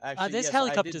 Actually, There's yes, I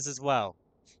did. helicopters as well.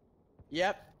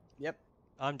 Yep, yep.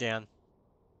 I'm down.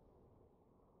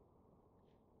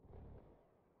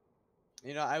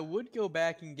 You know, I would go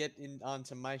back and get in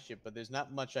onto my ship, but there's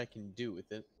not much I can do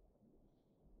with it.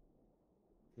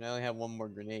 And I only have one more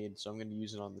grenade, so I'm going to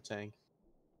use it on the tank.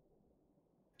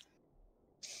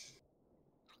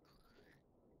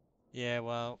 Yeah,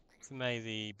 well, for me,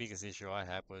 the biggest issue I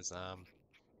had was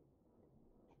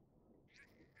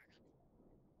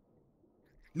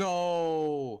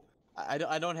No!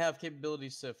 I don't have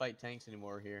capabilities to fight tanks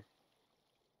anymore here.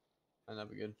 And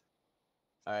that'll be good.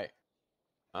 Alright.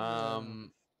 no.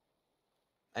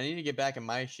 I need to get back in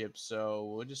my ship, so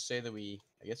we'll just say that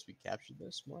I guess we captured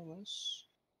this, more or less.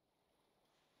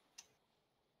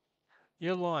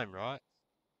 You're lying, right?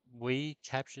 We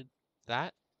captured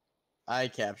that? I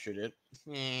captured it.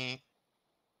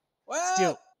 Well,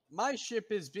 Still, my ship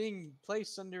is being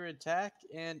placed under attack,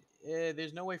 and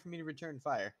there's no way for me to return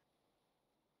fire.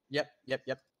 Yep, yep,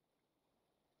 yep.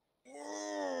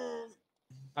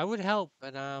 I would help,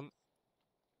 but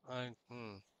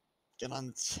Get on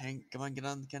the tank. Come on, get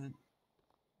on the cannon.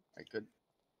 Alright, good.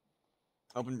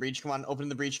 Open breach. Come on, open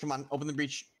the breach. Come on, open the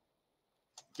breach.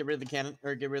 Get rid of the cannon,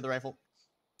 or get rid of the rifle.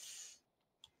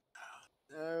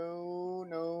 No,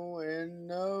 no, and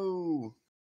no.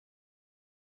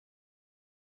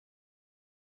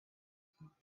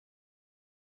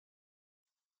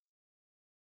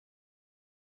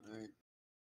 Alright.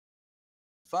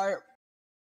 Fire.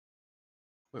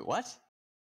 Wait, what?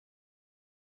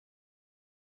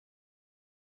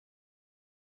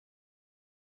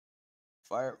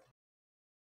 Fire.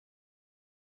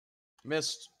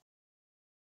 Missed.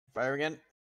 Fire again.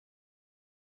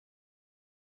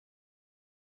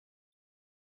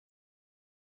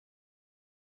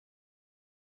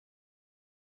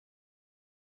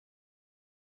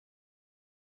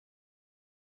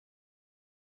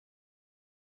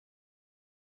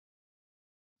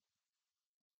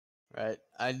 Right.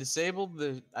 I disabled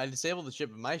the ship,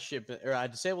 but my ship, or I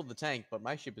disabled the tank, but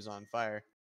my ship is on fire.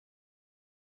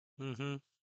 mm-hmm.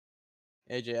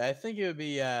 AJ, I think it would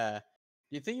be do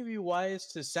you think it'd be wise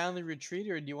to soundly retreat,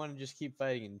 or do you want to just keep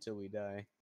fighting until we die?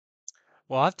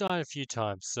 Well, I've died a few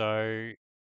times, so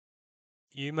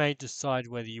you may decide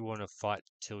whether you want to fight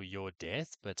till your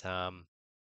death, but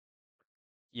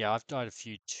yeah, I've died a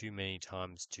few too many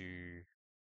times to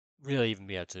really even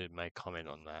be able to make comment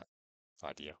on that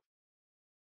idea.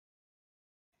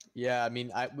 Yeah, I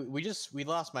mean, we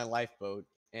lost my lifeboat,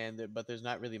 and but there's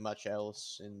not really much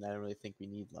else, and I don't really think we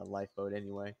need a lifeboat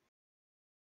anyway.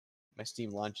 My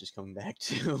Steam launch is coming back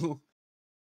too.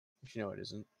 But you know it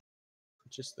isn't.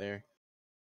 It's just there.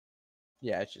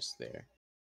 Yeah, it's just there.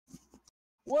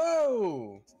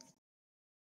 Whoa!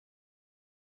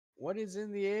 What is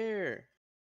in the air?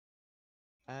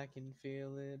 I can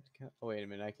feel it. Oh wait a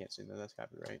minute, I can't sing that. That's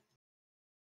copyright.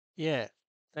 Yeah,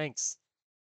 thanks.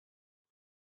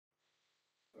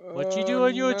 What you Oh do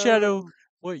on your channel, no!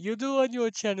 what you do on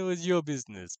your channel is your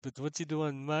business, but what you do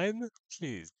on mine,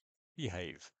 please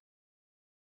behave.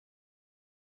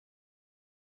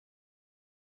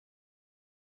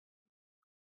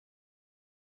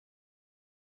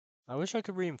 I wish I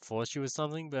could reinforce you with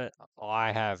something, but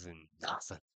I have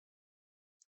nothing.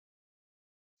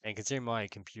 And considering my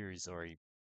computer is already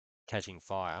catching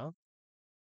fire,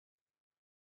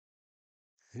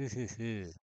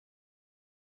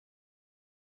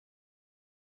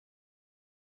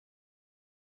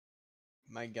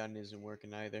 My gun isn't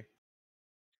working either.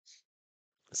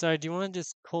 so do you want to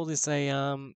just call this a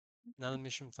another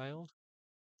mission failed?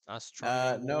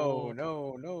 No, War.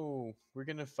 no, no. We're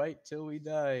gonna fight till we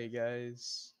die,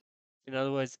 guys. In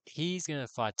other words, he's gonna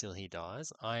fight till he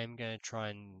dies. I am gonna try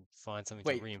and find something to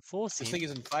Wait, reinforce this thing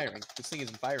him. isn't firing. This thing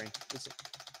isn't firing.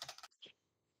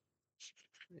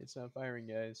 It's not firing,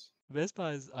 guys. The best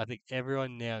part is I think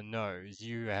everyone now knows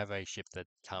you have a ship that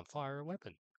can't fire a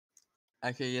weapon.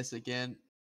 Okay, yes, I can.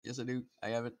 Yes, I do. I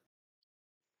have it.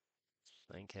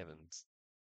 Thank heavens.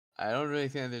 I don't really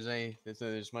think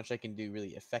there's much I can do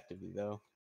really effectively though.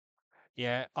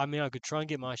 Yeah, I mean I could try and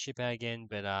get my ship out again,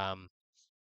 but I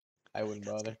I don't think wouldn't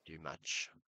that's bother. gonna do much.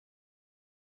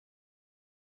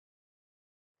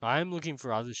 I am looking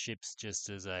for other ships just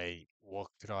as a what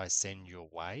could I send your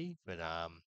way, but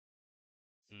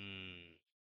hmm,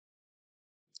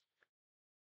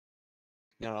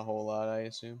 Not a whole lot, I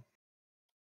assume.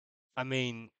 I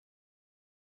mean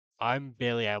I'm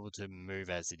barely able to move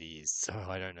as it is, so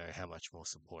I don't know how much more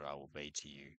support I will be to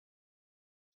you.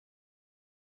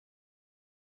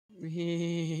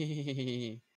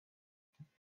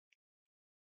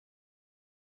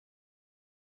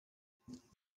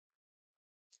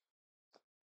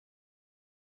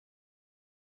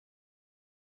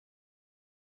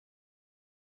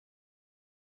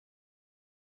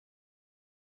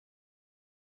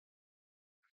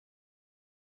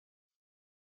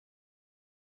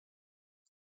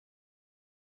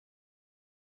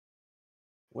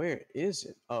 Where is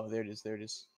it? Oh, there it is. There it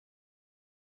is.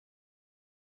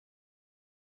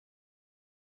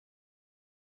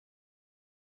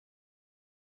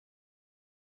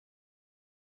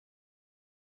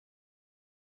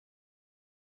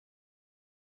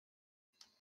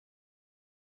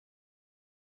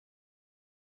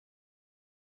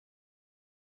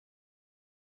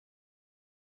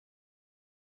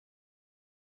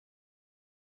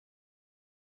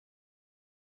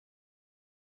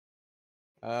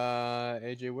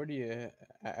 AJ, where do you?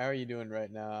 How are you doing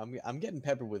right now? I'm getting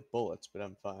peppered with bullets, but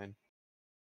I'm fine.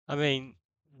 I mean,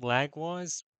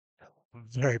 lag-wise,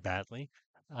 very badly.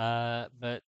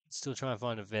 But still trying to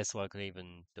find a vessel I could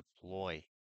even deploy.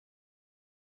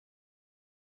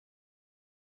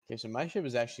 Okay, so my ship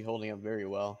is actually holding up very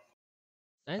well,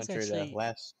 That's contrary to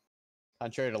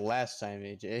actually last time,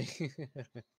 AJ.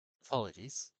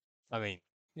 apologies. I mean,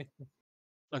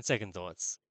 on second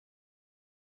thoughts,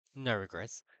 no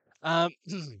regrets.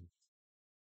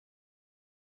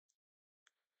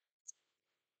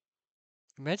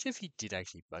 Imagine if he did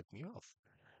actually bug me off.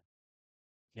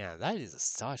 Now that is a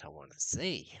sight I want to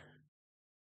see.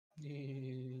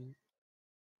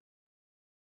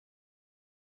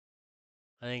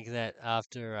 I think that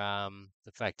after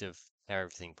the fact of how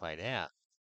everything played out,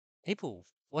 people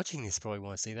watching this probably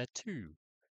want to see that too.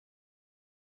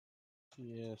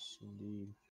 Yes,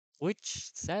 indeed.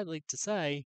 Which, sadly to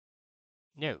say,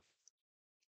 no.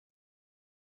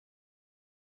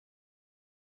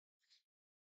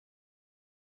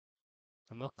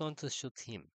 I'm not going to shoot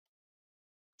him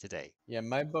today. Yeah,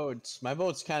 my boat's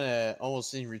kind of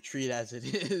almost in retreat as it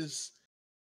is.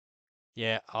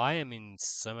 Yeah, I am in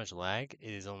so much lag,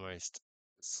 it is almost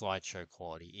slideshow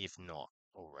quality, if not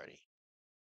already.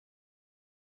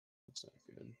 That's not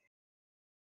good.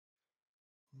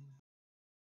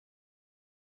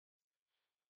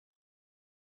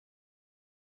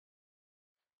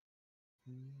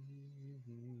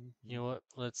 You know what?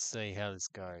 Let's see how this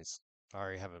goes. I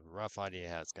already have a rough idea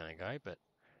how it's going to go, but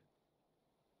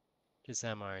just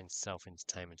have my own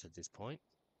self-entertainment at this point.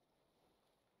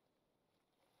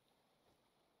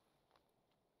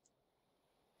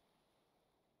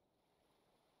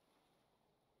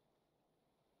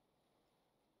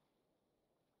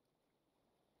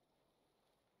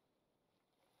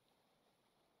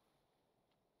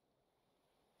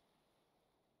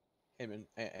 Hey man,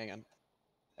 hang on.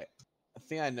 I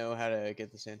think I know how to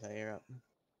get this anti-air up.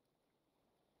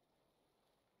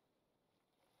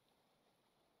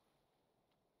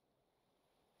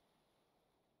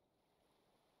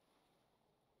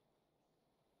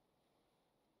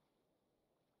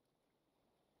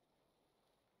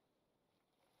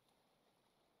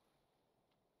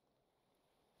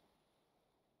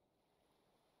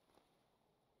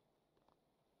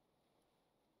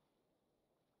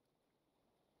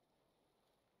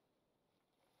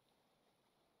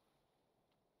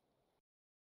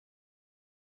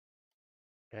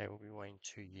 Okay, we'll be waiting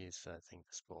 2 years for that thing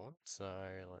to spawn, so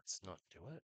let's not do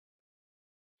it.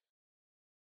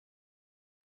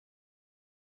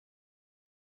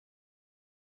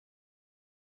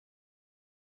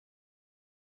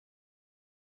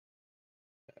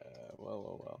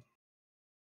 Well.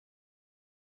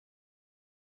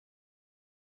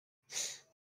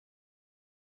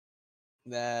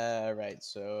 Right.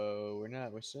 So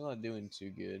we're still not doing too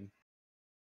good.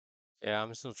 Yeah,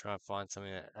 I'm still trying to find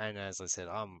something that, and as I said,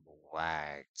 I'm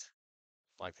lagged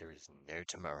like there is no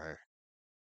tomorrow.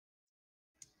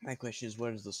 My question is,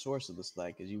 what is the source of this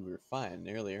lag? Because you were fine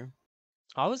earlier.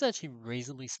 I was actually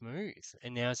reasonably smooth,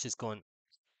 and now it's just gone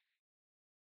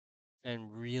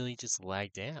and really just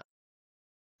lagged out.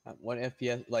 What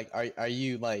FPS? Like, are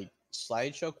you like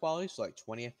slideshow quality? So like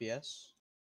 20 FPS?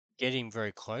 Getting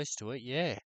very close to it,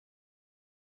 yeah.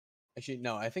 Actually,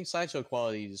 no. I think slideshow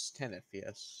quality is 10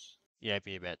 FPS. Yeah, it'd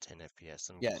be about 10 FPS.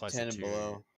 I'm Yeah, closer 10 and to,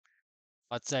 below.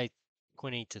 I'd say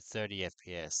 20 to 30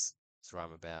 FPS is where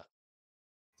I'm about.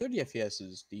 30 FPS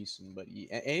is decent, but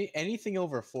anything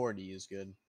over 40 is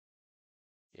good.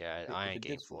 Yeah, I If ain't it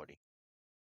getting gets 40.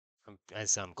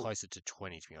 I'm closer to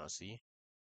 20 to be honest with you.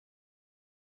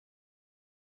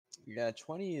 yeah,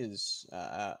 20 is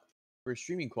for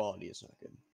streaming quality is not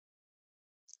good.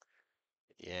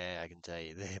 Yeah, I can tell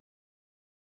you that.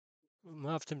 I'm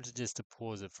after him to just to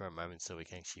pause it for a moment so we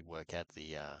can actually work out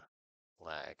the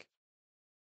lag.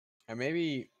 Or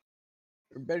maybe,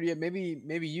 or better yet,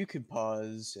 maybe you could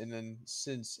pause and then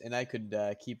and I could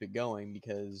keep it going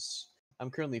because I'm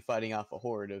currently fighting off a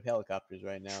horde of helicopters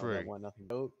right now that True. want nothing.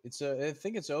 Oh, I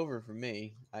think it's over for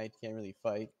me. I can't really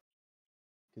fight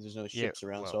because there's no Yeah, ships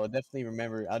around. So well, I'll definitely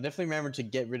remember. I'll definitely remember to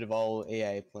get rid of all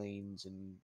AI planes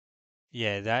and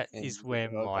Yeah, that and is get where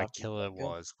the my helicopters killer back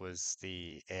up. was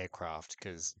the aircraft,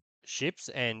 because ships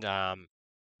and I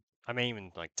mean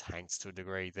even like tanks to a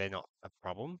degree, they're not a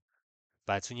problem.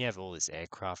 But it's when you have all this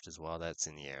aircraft as well that's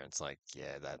in the air, it's like,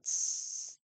 yeah,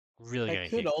 that's really That gonna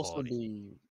could hit also quality.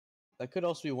 be that could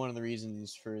also be one of the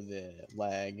reasons for the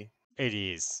lag, It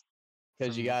is.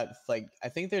 because you From got like I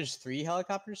think there's 3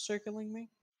 helicopters circling me.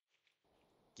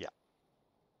 yeah.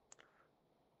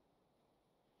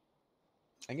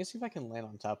 I can see if I can land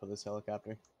on top of this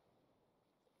helicopter.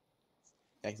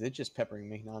 Yeah, 'cause it's just peppering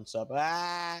me nonstop.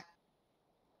 Ah!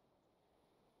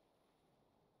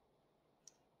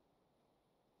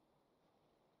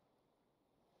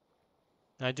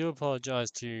 I do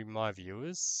apologize to my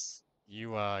viewers.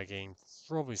 You are getting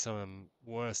probably some of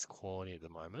the worst quality at the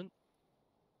moment,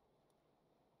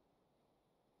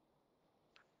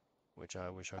 which I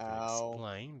wish I could Ow.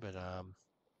 explain, but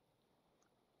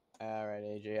All right,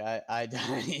 AJ, I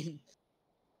died.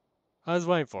 I was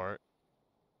waiting for it.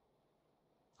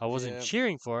 I wasn't Yeah.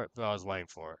 cheering for it, but I was waiting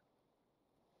for it.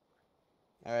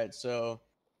 All right, so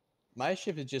my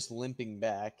ship is just limping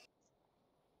back.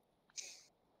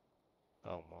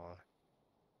 Oh my.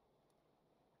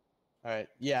 All right.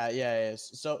 Yeah, yeah, yeah.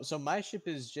 So my ship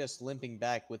is just limping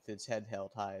back with its head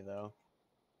held high though.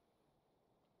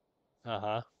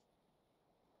 Uh-huh.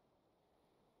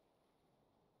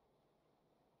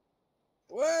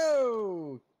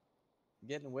 Whoa!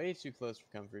 Getting way too close for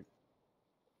comfort.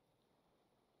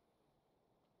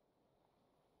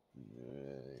 Yeah.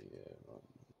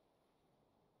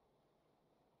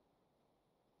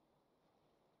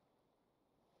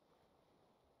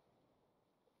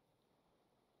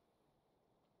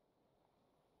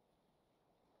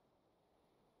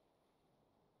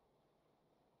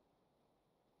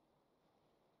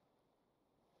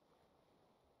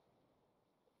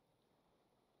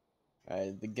 All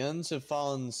right, the guns have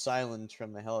fallen silent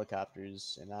from the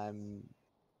helicopters, and I'm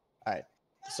all right.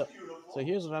 So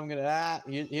here's what I'm gonna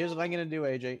here's what I'm gonna do,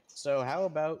 AJ. So how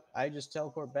about I just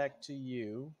teleport back to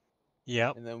you,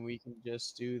 Yep. and then we can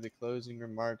just do the closing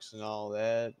remarks and all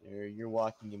that, or you're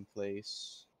walking in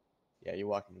place. Yeah, you're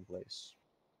walking in place.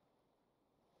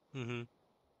 Mm-hmm.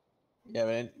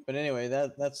 Yeah, but anyway,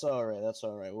 that's all right. That's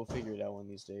all right. We'll figure it out one of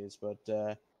these days. But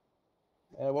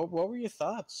what were your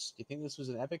thoughts? Do you think this was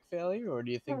an epic failure, or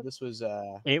do you think this was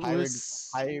a It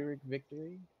was Pyrrhic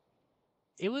victory?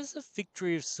 it was a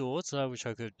victory of sorts. I wish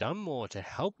I could have done more to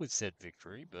help with said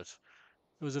victory, but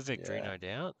it was a victory, Yeah. no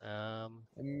doubt.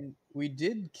 I mean, we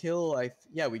did kill.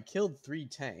 Yeah, we killed 3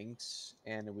 tanks,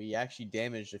 and we actually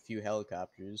damaged a few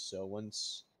helicopters. So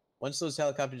once those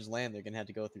helicopters land, they're gonna have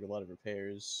to go through a lot of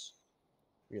repairs,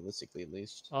 realistically at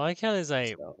least. I like how there's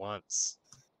a So once,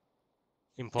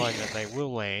 implying that they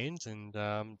will land and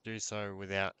do so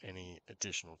without any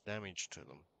additional damage to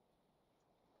them.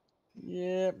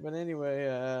 yeah, but anyway,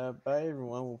 bye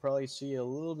everyone. We'll probably see you a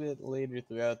little bit later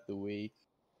throughout the week.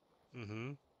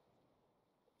 Mm-hmm.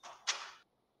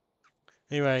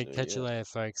 Anyway, So catch you yes, later,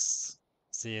 folks.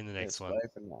 See you in the next yes, one. bye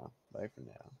for now. Bye for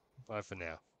now. Bye for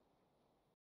now.